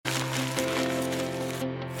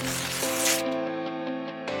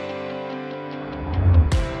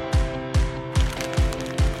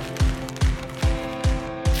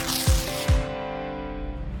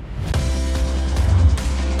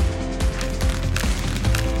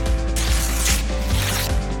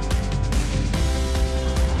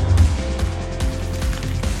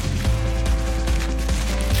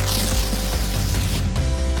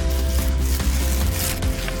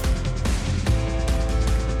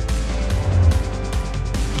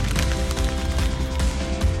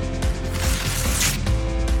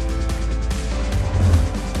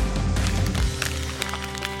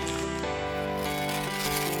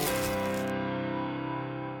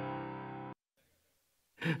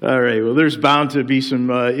All right. Well, there's bound to be some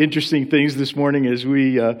interesting things this morning as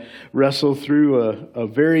we wrestle through a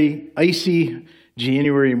very icy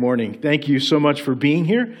January morning. Thank you so much for being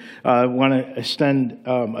here. I want to extend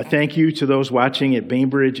a thank you to those watching at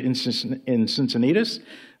Bainbridge in Cincinnatus.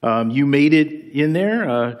 You made it in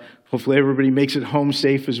there. Hopefully everybody makes it home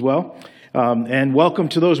safe as well. And welcome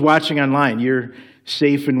to those watching online. You're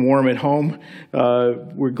safe and warm at home.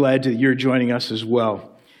 We're glad that you're joining us as well.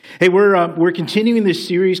 Hey, we're continuing this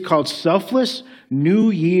series called Selfless, New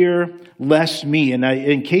Year, Less Me. And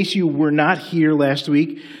in case you were not here last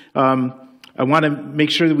week, I want to make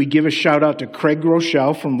sure that we give a shout out to Craig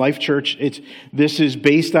Groeschel from Life Church. This is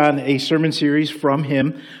based on a sermon series from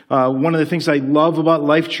him. One of the things I love about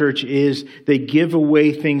Life Church is they give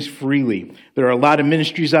away things freely. There are a lot of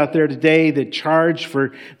ministries out there today that charge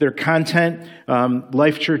for their content.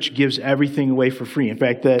 Life Church gives everything away for free. In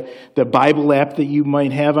fact, the Bible app that you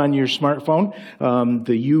might have on your smartphone,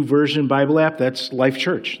 the YouVersion Bible app, that's Life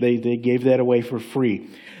Church. They gave that away for free.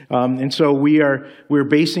 And so we're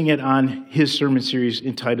basing it on his sermon series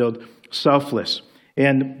entitled Selfless.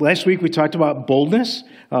 And last week we talked about boldness,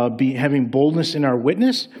 having boldness in our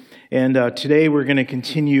witness. And today we're going to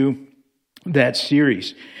continue that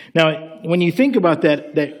series. Now, when you think about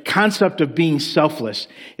that concept of being selfless,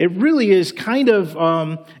 it really is kind of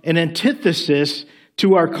an antithesis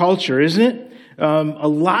to our culture, isn't it? A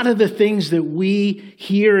lot of the things that we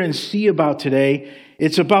hear and see about today,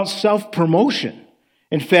 it's about self-promotion.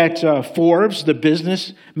 In fact, Forbes, the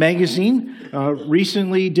business magazine,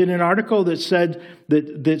 recently did an article that said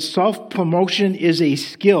that self-promotion is a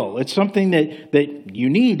skill. It's something that you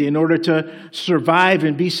need in order to survive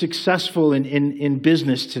and be successful in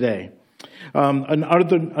business today.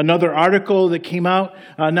 Another article that came out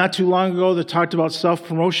not too long ago that talked about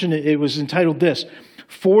self-promotion, it was entitled this,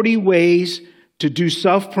 40 Ways to Do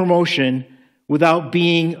Self-Promotion Without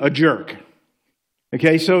Being a Jerk.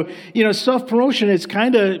 Okay, so, self-promotion, it's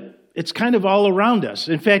kind of all around us.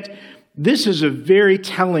 In fact, this is a very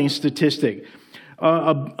telling statistic.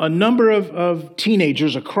 A number of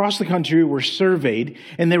teenagers across the country were surveyed,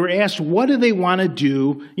 and they were asked, what do they want to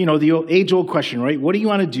do? The age-old question, right? What do you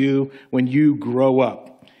want to do when you grow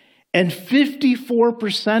up? And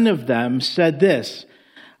 54% of them said this,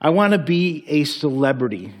 I want to be a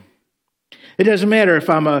celebrity. It doesn't matter if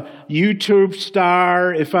I'm a YouTube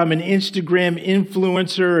star, if I'm an Instagram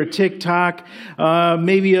influencer or TikTok,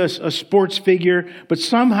 maybe a sports figure, but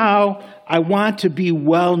somehow I want to be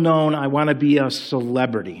well known. I want to be a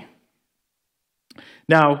celebrity.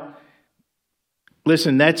 Now,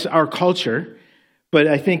 listen, that's our culture, but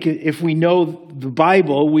I think if we know the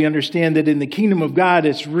Bible, we understand that in the kingdom of God,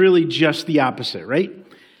 it's really just the opposite, right?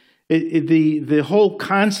 The whole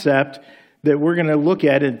concept that we're going to look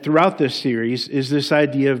at it throughout this series is this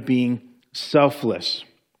idea of being selfless.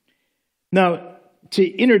 Now, to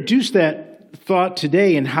introduce that thought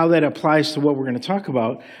today and how that applies to what we're going to talk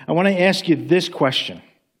about, I want to ask you this question.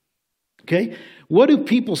 Okay? What do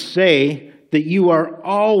people say that you are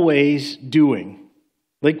always doing?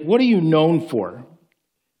 Like, what are you known for?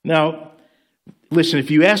 Now, listen, if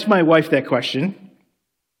you ask my wife that question,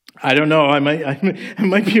 I don't know. I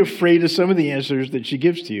might be afraid of some of the answers that she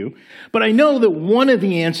gives to you. But I know that one of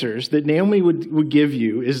the answers that Naomi would give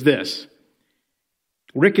you is this.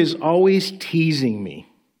 Rick is always teasing me.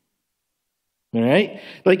 All right?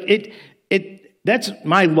 Like that's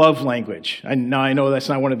my love language. Now I know that's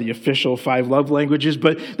not one of the official 5 love languages,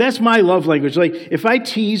 but that's my love language. Like if I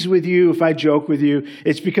tease with you, if I joke with you,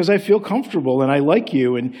 it's because I feel comfortable and I like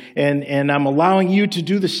you and I'm allowing you to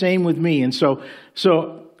do the same with me. And so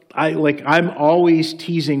I'm always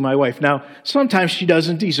teasing my wife. Now, sometimes she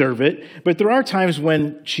doesn't deserve it, but there are times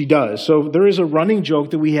when she does. So there is a running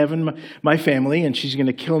joke that we have in my family, and she's going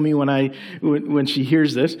to kill me when she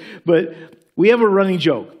hears this. But we have a running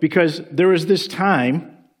joke because there was this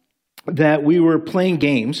time that we were playing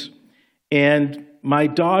games, and my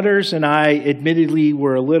daughters and I admittedly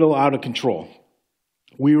were a little out of control.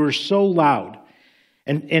 We were so loud.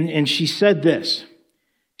 And she said this.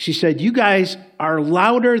 She said, you guys are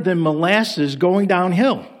louder than molasses going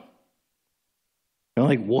downhill. I'm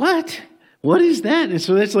like, what? What is that? And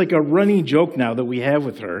so that's like a running joke now that we have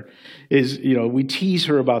with her is, we tease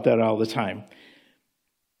her about that all the time.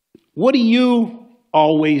 What are you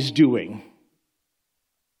always doing?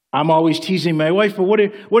 I'm always teasing my wife, but what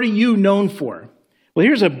are you known for? Well,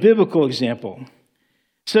 here's a biblical example.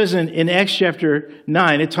 It says in Acts chapter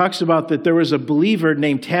 9, it talks about that there was a believer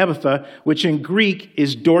named Tabitha, which in Greek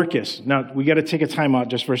is Dorcas. Now, we got to take a time out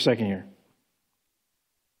just for a second here.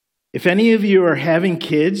 If any of you are having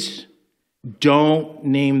kids, don't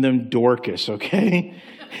name them Dorcas, okay?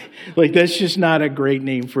 Like, that's just not a great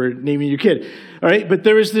name for naming your kid. All right, but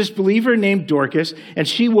there was this believer named Dorcas, and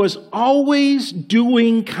she was always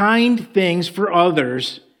doing kind things for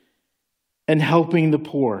others and helping the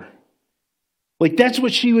poor. Like, that's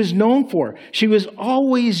what she was known for. She was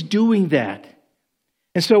always doing that.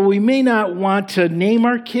 And so we may not want to name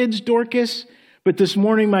our kids Dorcas, but this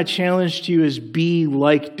morning my challenge to you is be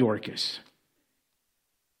like Dorcas.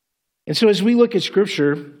 And so as we look at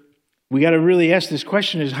Scripture, we got to really ask this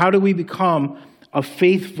question: is how do we become a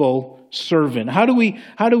faithful servant? How do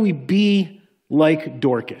we be like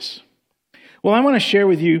Dorcas? Well, I want to share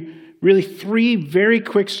with you really 3 very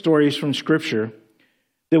quick stories from Scripture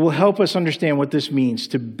that will help us understand what this means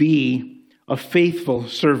to be a faithful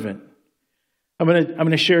servant. I'm going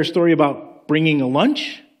to share a story about bringing a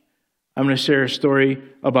lunch. I'm going to share a story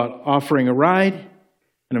about offering a ride. And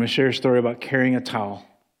I'm going to share a story about carrying a towel.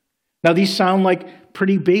 Now, these sound like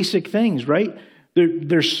pretty basic things, right?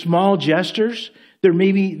 They're small gestures. There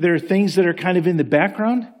are things that are kind of in the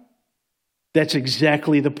background. That's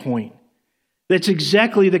exactly the point. That's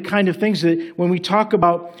exactly the kind of things that when we talk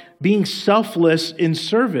about being selfless in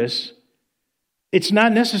service, it's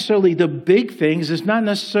not necessarily the big things. It's not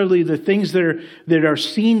necessarily the things that are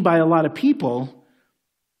seen by a lot of people.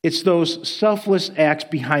 It's those selfless acts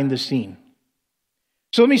behind the scene.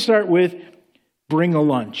 So let me start with bring a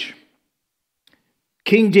lunch.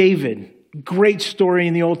 King David, great story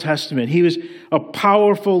in the Old Testament. He was a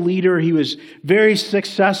powerful leader. He was very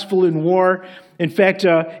successful in war. In fact,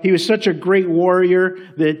 he was such a great warrior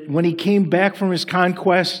that when he came back from his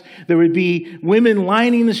conquest, there would be women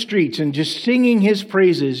lining the streets and just singing his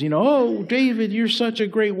praises. Oh, David, you're such a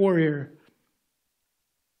great warrior.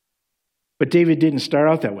 But David didn't start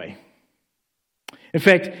out that way. In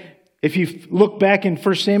fact, if you look back in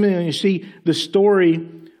 1 Samuel and you see the story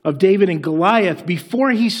of David and Goliath, before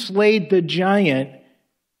he slayed the giant,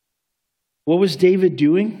 what was David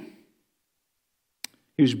doing?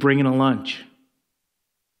 He was bringing a lunch.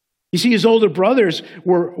 You see, his older brothers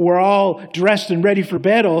were all dressed and ready for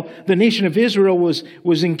battle. The nation of Israel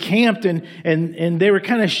was encamped, and they were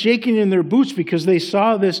kind of shaking in their boots because they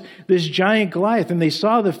saw this giant Goliath, and they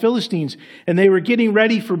saw the Philistines, and they were getting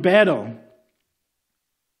ready for battle.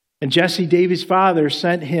 And Jesse, David's father,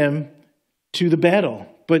 sent him to the battle,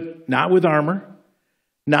 but not with armor,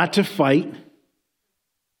 not to fight,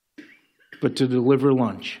 but to deliver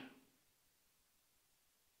lunch.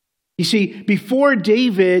 You see, before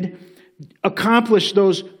David accomplished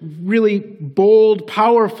those really bold,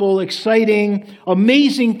 powerful, exciting,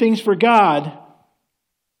 amazing things for God,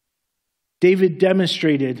 David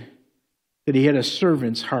demonstrated that he had a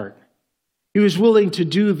servant's heart. He was willing to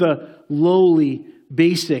do the lowly,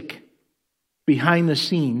 basic,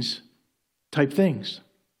 behind-the-scenes type things.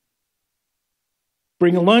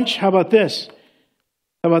 Bring a lunch? How about this?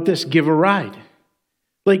 How about this? Give a ride.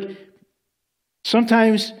 Like,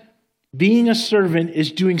 sometimes being a servant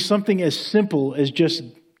is doing something as simple as just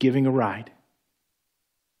giving a ride.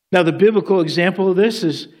 Now, the biblical example of this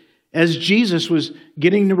is as Jesus was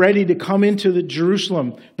getting ready to come into the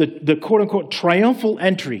Jerusalem, the quote-unquote triumphal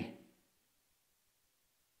entry.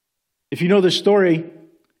 If you know the story,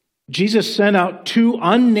 Jesus sent out 2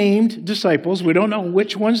 unnamed disciples. We don't know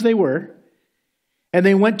which ones they were. And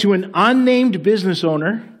they went to an unnamed business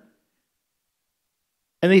owner.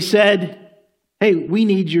 And they said, hey, we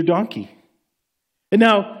need your donkey. And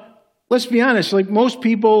now, let's be honest, like most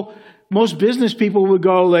business people would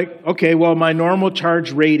go like, okay, well, my normal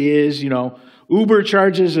charge rate is, Uber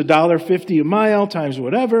charges $1.50 a mile times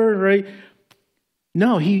whatever, right?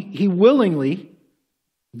 No, he willingly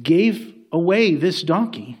gave away this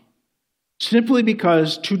donkey simply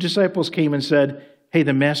because 2 disciples came and said, hey,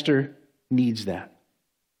 the master needs that.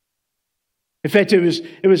 In fact, it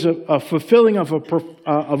was a fulfilling of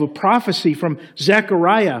a prophecy from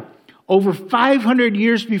Zechariah over 500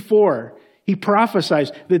 years before. He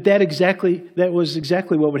prophesied that was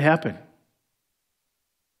exactly what would happen.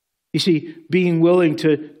 You see, being willing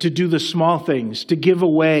to do the small things, to give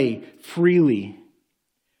away freely.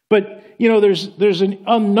 But there's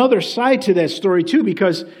another side to that story too,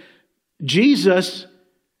 because Jesus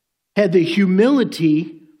had the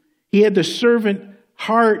humility, he had the servant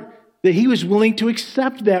heart that he was willing to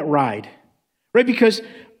accept that ride, right? Because,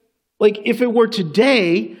 if it were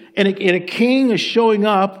today and a king is showing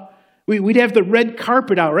up, we'd have the red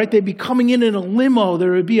carpet out, right? They'd be coming in a limo.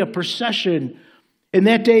 There would be a procession. And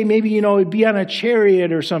that day, maybe, it'd be on a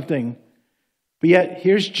chariot or something. But yet,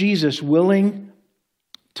 here's Jesus willing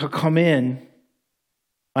to come in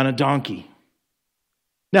on a donkey.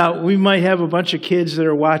 Now, we might have a bunch of kids that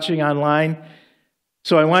are watching online.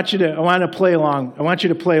 So I want you to play along. I want you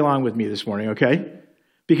to play along with me this morning, okay?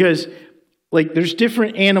 Because, like, there's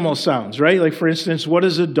different animal sounds, right? Like, for instance, what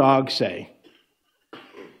does a dog say?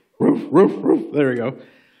 Roof, roof, roof. There we go.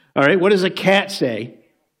 All right, what does a cat say?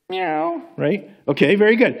 Meow. Right? Okay,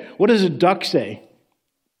 very good. What does a duck say?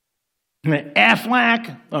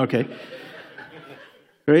 Aflac. Okay.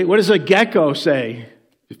 Right? What does a gecko say?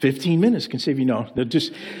 15 minutes can save you. No,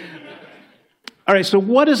 just. All right, so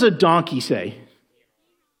what does a donkey say?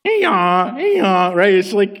 Hey-yaw, hey-yaw, right?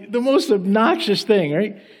 It's like the most obnoxious thing,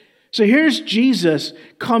 right? So here's Jesus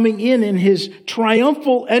coming in his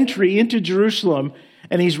triumphal entry into Jerusalem,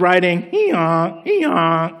 and he's riding, hey-yaw,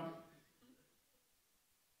 hey-yaw.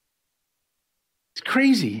 It's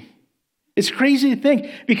crazy. It's crazy to think,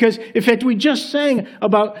 because in fact, we just sang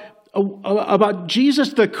about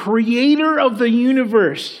Jesus, the creator of the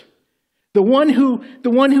universe, the one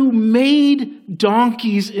who made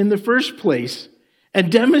donkeys in the first place and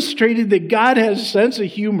demonstrated that God has a sense of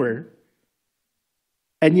humor.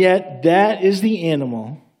 And yet, that is the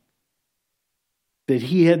animal that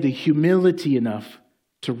he had the humility enough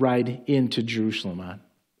to ride into Jerusalem on.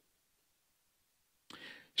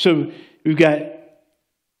 So we've got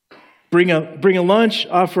bring a lunch,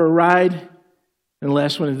 offer a ride, and the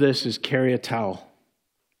last one of this is carry a towel.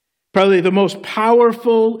 Probably the most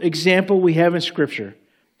powerful example we have in Scripture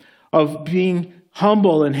of being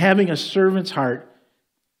humble and having a servant's heart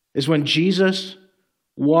is when Jesus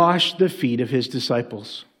washed the feet of his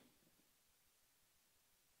disciples.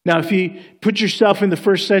 Now, if you put yourself in the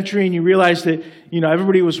first century and you realize that,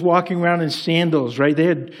 everybody was walking around in sandals, right? They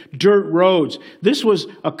had dirt roads. This was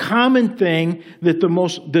a common thing that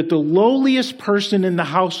the lowliest person in the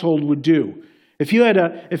household would do. If you had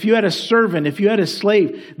a servant, if you had a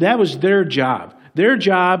slave, that was their job. Their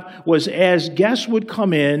job was, as guests would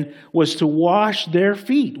come in, was to wash their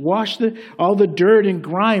feet, wash all the dirt and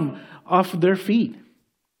grime off of their feet.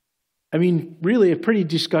 I mean, really a pretty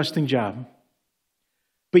disgusting job.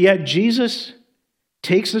 But yet Jesus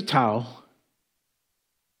takes a towel,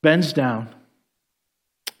 bends down,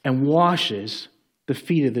 and washes the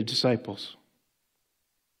feet of the disciples.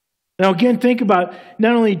 Now again, think about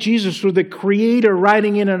not only Jesus or the Creator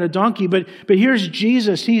riding in on a donkey, but here's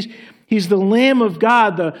Jesus. He's the Lamb of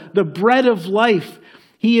God, the bread of life.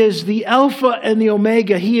 He is the Alpha and the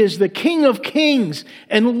Omega. He is the King of Kings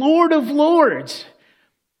and Lord of Lords.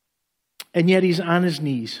 And yet he's on his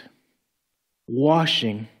knees,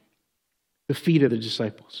 washing the feet of the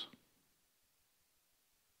disciples.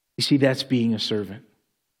 You see, that's being a servant.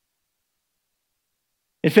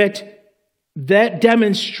 In fact, that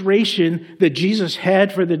demonstration that Jesus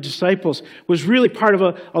had for the disciples was really part of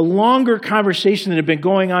a longer conversation that had been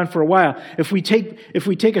going on for a while. If we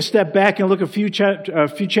take a step back and look a few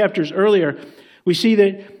chapters earlier, we see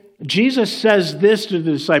that Jesus says this to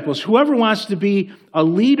the disciples: whoever wants to be a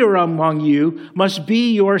leader among you must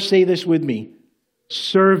be your, say this with me,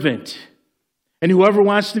 servant. And whoever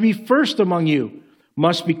wants to be first among you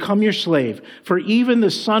must become your slave. For even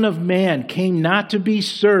the Son of Man came not to be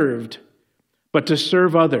served, but to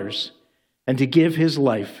serve others and to give his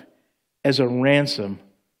life as a ransom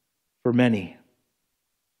for many.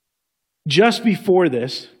 Just before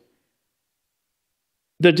this,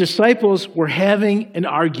 the disciples were having an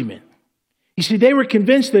argument. You see, they were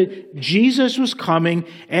convinced that Jesus was coming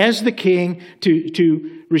as the king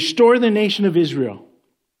to restore the nation of Israel.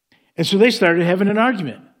 And so they started having an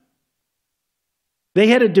argument. They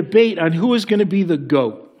had a debate on who was going to be the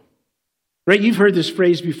GOAT. Right? You've heard this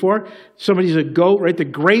phrase before. Somebody's a GOAT, right? The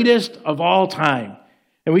greatest of all time.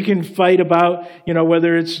 And we can fight about,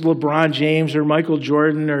 whether it's LeBron James or Michael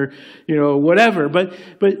Jordan or, whatever. But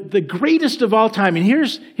the greatest of all time. And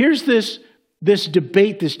here's this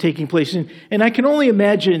debate that's taking place. And I can only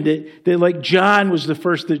imagine that like John was the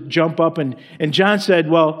first to jump up and John said,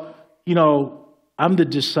 well, I'm the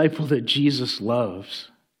disciple that Jesus loves.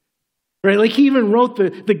 Right? Like he even wrote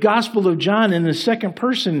the Gospel of John in the second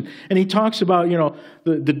person, and he talks about,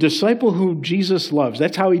 the disciple who Jesus loves.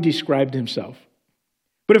 That's how he described himself.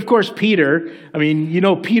 But of course, Peter,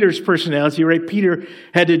 Peter's personality, right? Peter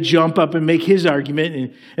had to jump up and make his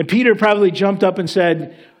argument. And Peter probably jumped up and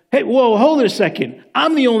said, hey, whoa, hold it a second.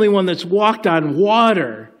 I'm the only one that's walked on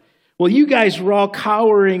water. Well, you guys were all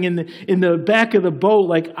cowering in the back of the boat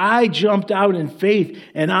like I jumped out in faith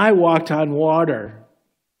and I walked on water.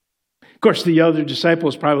 Of course, the other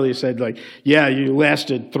disciples probably said, yeah, you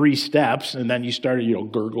lasted 3 steps, and then you started,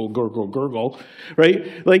 gurgle, gurgle, gurgle,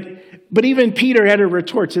 right? But even Peter had a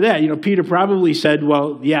retort to that. Peter probably said,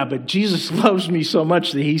 well, yeah, but Jesus loves me so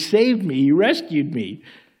much that he saved me, he rescued me.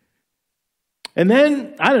 And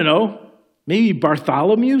then, I don't know, maybe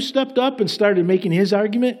Bartholomew stepped up and started making his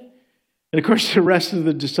argument. And of course, the rest of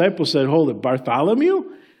the disciples said, hold it,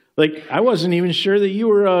 Bartholomew? Like, I wasn't even sure that you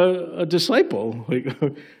were a disciple. Like,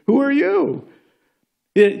 who are you?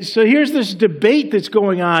 So here's this debate that's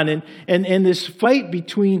going on and this fight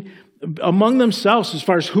among themselves as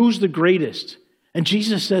far as who's the greatest. And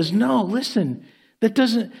Jesus says, no, listen,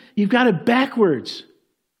 you've got it backwards.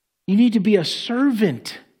 You need to be a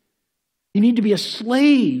servant. You need to be a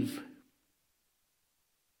slave,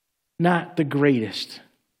 not the greatest.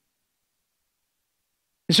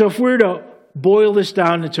 And so if we're to boil this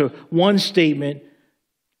down into one statement,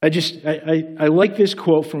 I like this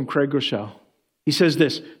quote from Craig Groeschel. He says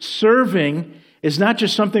this: serving is not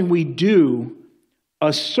just something we do,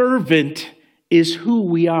 a servant is who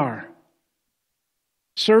we are.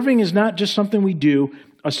 Serving is not just something we do,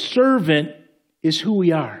 a servant is who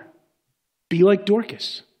we are. Be like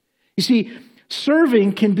Dorcas. You see,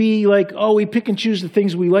 serving can be like, oh, we pick and choose the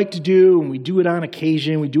things we like to do, and we do it on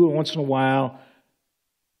occasion, we do it once in a while.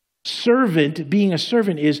 Being a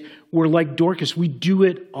servant is we're like Dorcas. We do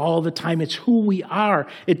it all the time. It's who we are.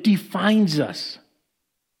 It defines us.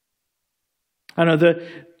 I don't know,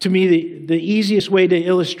 to me, the easiest way to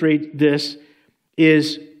illustrate this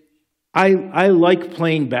is I like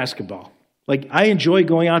playing basketball. Like, I enjoy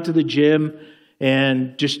going out to the gym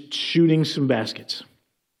and just shooting some baskets.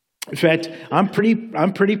 In fact, I'm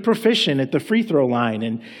pretty proficient at the free throw line,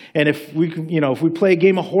 and if we play a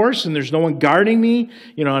game of horse and there's no one guarding me,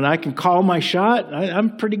 and I can call my shot,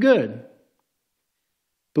 I'm pretty good.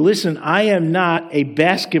 But listen, I am not a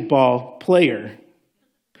basketball player.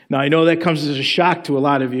 Now I know that comes as a shock to a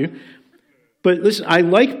lot of you, but listen, I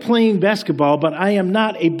like playing basketball, but I am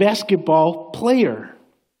not a basketball player.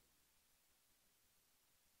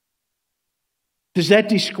 Does that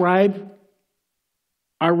describe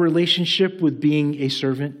our relationship with being a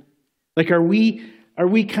servant? Like, are we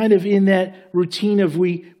kind of in that routine of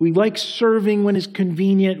we like serving when it's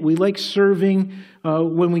convenient, we like serving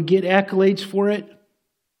when we get accolades for it,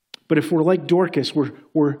 but if we're like Dorcas,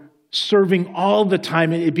 we're serving all the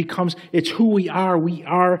time. It's who we are. We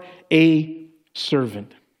are a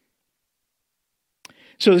servant.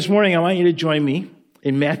 So this morning, I want you to join me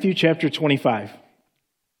in Matthew chapter 25.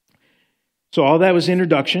 So all that was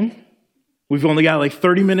introduction. We've only got like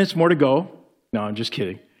 30 minutes more to go. No, I'm just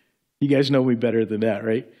kidding. You guys know me better than that,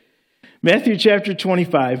 right? Matthew chapter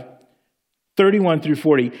 25, 31 through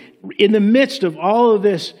 40. In the midst of all of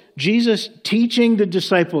this, Jesus teaching the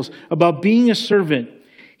disciples about being a servant,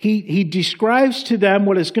 he describes to them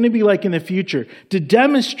what it's going to be like in the future to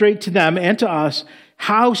demonstrate to them and to us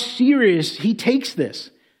how serious he takes this,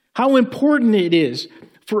 how important it is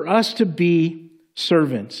for us to be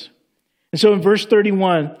servants. And so in verse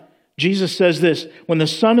 31, Jesus says this: when the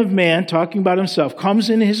Son of Man, talking about himself, comes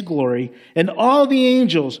in his glory, and all the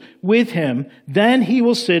angels with him, then he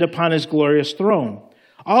will sit upon his glorious throne.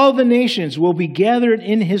 All the nations will be gathered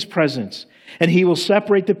in his presence, and he will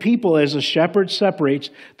separate the people as a shepherd separates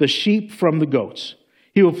the sheep from the goats.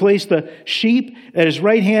 He will place the sheep at his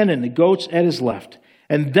right hand and the goats at his left.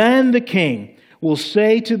 And then the king will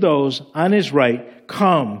say to those on his right,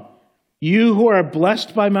 "Come, you who are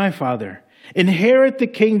blessed by my Father, inherit the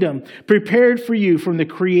kingdom prepared for you from the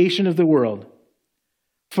creation of the world.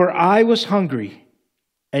 For I was hungry,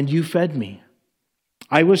 and you fed me.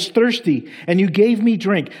 I was thirsty, and you gave me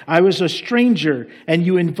drink. I was a stranger, and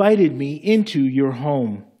you invited me into your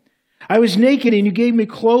home. I was naked, and you gave me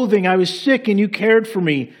clothing. I was sick, and you cared for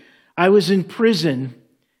me. I was in prison,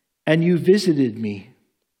 and you visited me."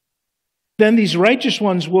 Then these righteous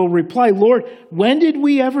ones will reply, "Lord, when did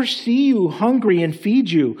we ever see you hungry and feed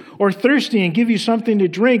you, or thirsty and give you something to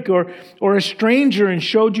drink, or a stranger and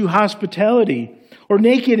showed you hospitality, or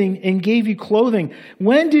naked and gave you clothing?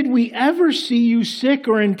 When did we ever see you sick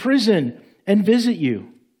or in prison and visit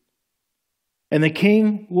you?" And the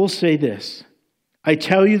king will say this: "I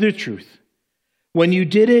tell you the truth. When you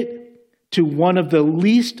did it to one of the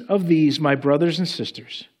least of these, my brothers and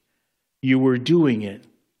sisters, you were doing it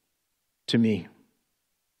to me."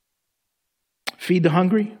 Feed the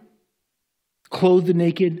hungry, clothe the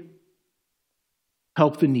naked,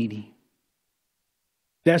 help the needy.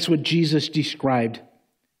 That's what Jesus described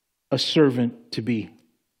a servant to be.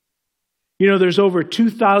 There's over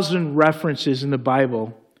 2,000 references in the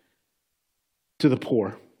Bible to the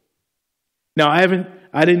poor. Now, I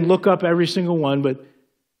didn't look up every single one, but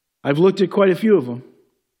I've looked at quite a few of them.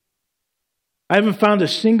 I haven't found a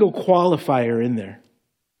single qualifier in there.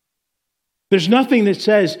 There's nothing that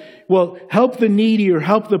says, well, help the needy or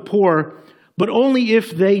help the poor, but only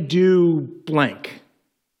if they do blank.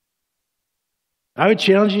 I would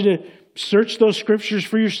challenge you to search those scriptures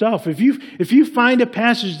for yourself. If you find a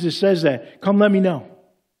passage that says that, come let me know.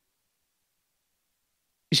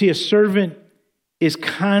 You see, a servant is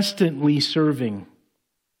constantly serving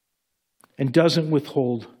and doesn't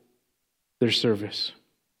withhold their service.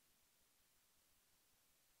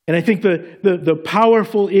 And I think the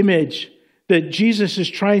powerful image that Jesus is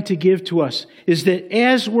trying to give to us is that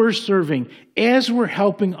as we're serving, as we're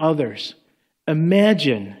helping others,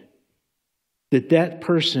 imagine that that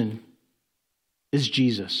person is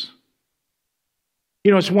Jesus.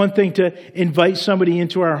 You know, it's one thing to invite somebody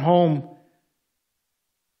into our home,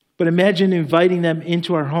 but imagine inviting them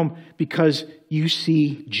into our home because you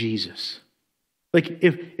see Jesus. Like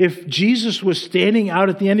if Jesus was standing out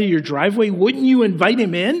at the end of your driveway, wouldn't you invite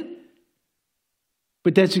him in?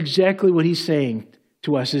 But that's exactly what he's saying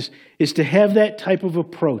to us, is to have that type of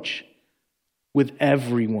approach with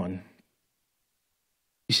everyone.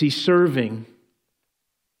 You see, serving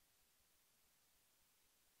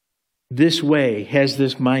this way has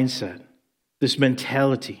this mindset, this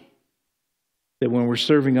mentality, that when we're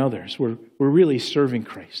serving others, we're really serving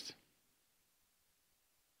Christ.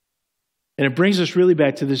 And it brings us really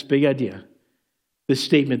back to this big idea, this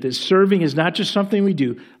statement that serving is not just something we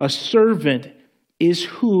do. A servant is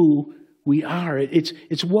who we are.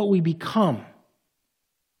 It's what we become.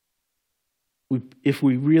 If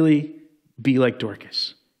we really be like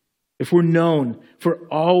Dorcas. If we're known for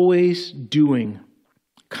always doing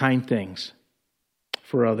kind things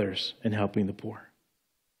for others and helping the poor.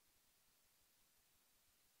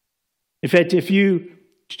 In fact, if you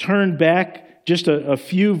turn back just a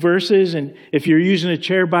few verses, and if you're using a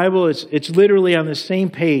chair Bible, it's literally on the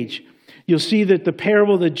same page. You'll see that the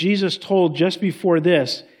parable that Jesus told just before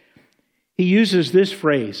this, he uses this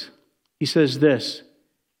phrase. He says this,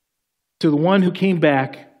 to the one who came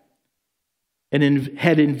back and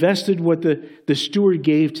had invested what the steward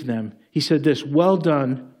gave to them. He said this, well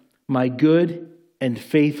done, my good and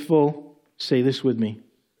faithful, say this with me,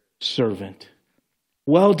 servant.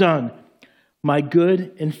 Well done, my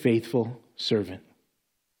good and faithful servant.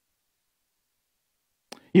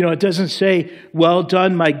 You know, it doesn't say, well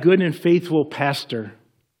done, my good and faithful pastor.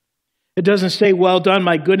 It doesn't say, well done,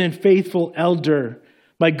 my good and faithful elder,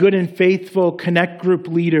 my good and faithful connect group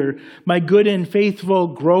leader, my good and faithful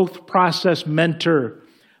growth process mentor,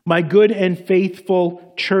 my good and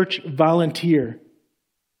faithful church volunteer.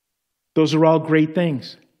 Those are all great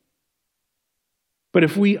things. But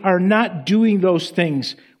if we are not doing those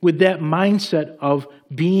things with that mindset of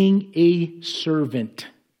being a servant,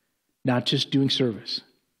 not just doing service,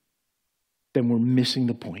 then we're missing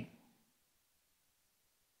the point.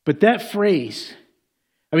 But that phrase,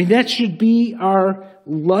 that should be our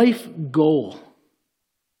life goal.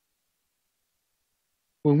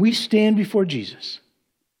 When we stand before Jesus,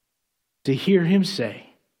 to hear him say,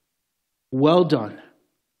 well done,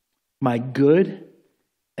 my good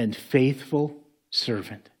and faithful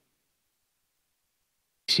servant.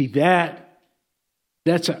 See, that's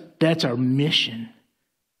our mission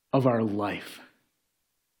of our life.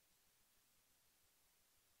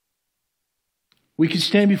 We could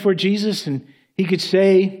stand before Jesus and he could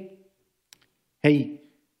say, hey,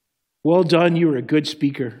 well done, you were a good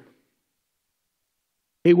speaker.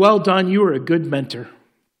 Hey, well done, you were a good mentor.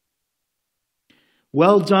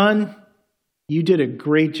 Well done, you did a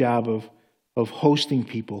great job of hosting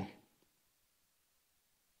people.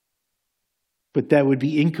 But that would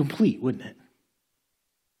be incomplete, wouldn't it?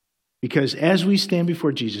 Because as we stand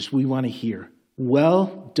before Jesus, we want to hear,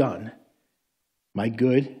 well done, my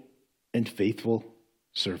good and faithful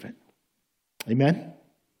servant. Amen?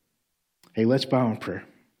 Hey, let's bow in prayer.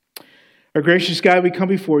 Our gracious God, we come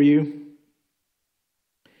before you.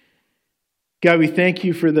 God, we thank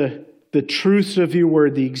you for the truths of your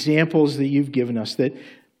word, the examples that you've given us,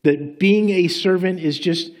 that being a servant is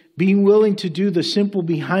just being willing to do the simple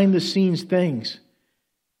behind-the-scenes things.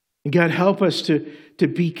 And God, help us to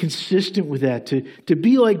be consistent with that, to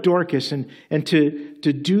be like Dorcas and to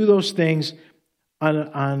do those things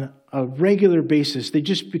on a regular basis. They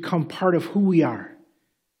just become part of who we are.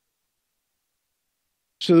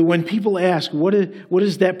 So that when people ask, what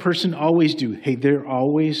does that person always do? Hey, they're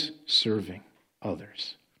always serving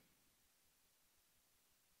others.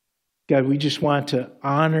 God, we just want to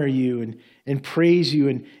honor you and praise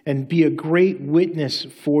you and be a great witness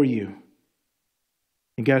for you.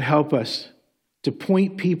 And God, help us to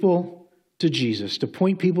point people to Jesus, to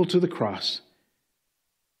point people to the cross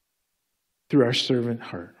through our servant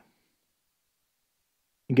heart.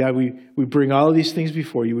 And God, we bring all of these things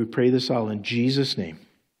before you. We pray this all in Jesus' name.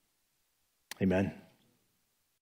 Amen.